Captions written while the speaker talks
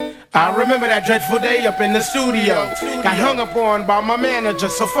I remember that dreadful day up in the studio. Got hung up on by my manager,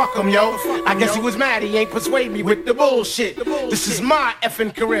 so fuck him, yo. I guess he was mad, he ain't persuade me with the bullshit. This is my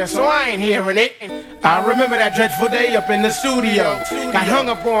effing career, so I ain't hearing it. I remember that dreadful day up in the studio. Got hung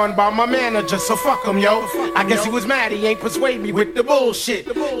up on by my manager, so fuck him, yo. I guess he was mad, he ain't persuade me with the bullshit.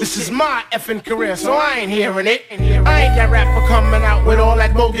 This is my effing career, so I ain't hearing it. I ain't that rapper coming out with all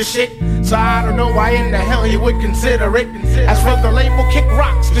that bogus shit, so I don't know why in the hell he would consider it. As for the label, kick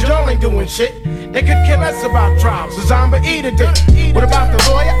rocks, cause y'all ain't doing shit. They could care less about trials, a zombie eater did. What about the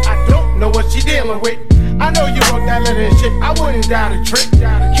lawyer? I don't know what she dealing with. I know you wrote that letter and shit, I wouldn't doubt a trick.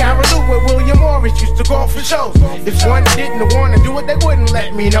 Carol Lou with William Morris used to call for shows. If one didn't wanna do it, they wouldn't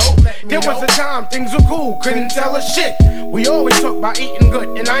let me know. There was a time things were cool, couldn't tell us shit. We always talk about eating good,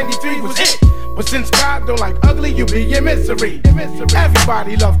 and 93 was it. But since God don't like ugly, you be in misery.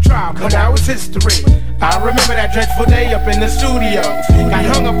 Everybody loved trial, but now it's history. I remember that dreadful day up in the studio. Got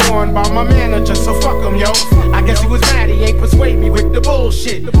hung up on by my manager, so fuck him, yo. I guess he was mad, he ain't persuade me with the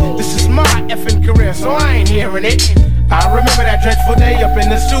bullshit. This is my effing career, so I ain't hearing it. I remember that dreadful day up in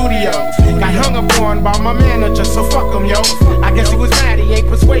the studio. Got hung up on by my manager, so fuck him, yo. I guess he was mad, he ain't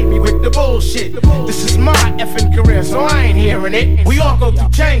persuade me with the bullshit. This is my effing career, so I ain't hearing it. We all go through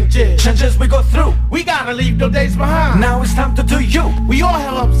changes. Changes we go through. We gotta leave those days behind. Now it's time to do you. We all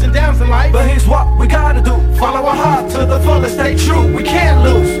have ups and downs in life, but here's what we gotta do. Follow our heart to the fullest, stay true. We can't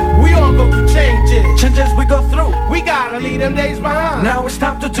lose. We all go through changes. Changes we go through. We gotta leave them days behind. Now it's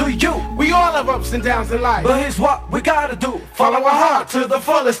time to do you. We all have ups and downs in life, but here's what we gotta do. Follow our heart to the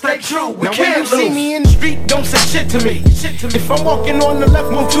fullest, stay true. We now can't lose. When you see me in the street, don't say shit to me. If I'm walking on the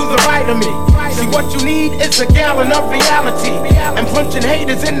left, move to the right of me. See, what you need is a gallon of reality, and punching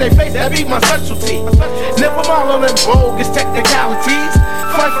haters in their face, that be my specialty. Never mind on them bogus technicalities.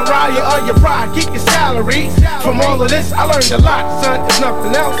 Fight for raya or your pride, keep your salary. From all of this, I learned a lot, son, if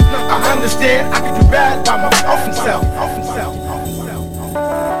nothing else. I understand I could do bad by my own self.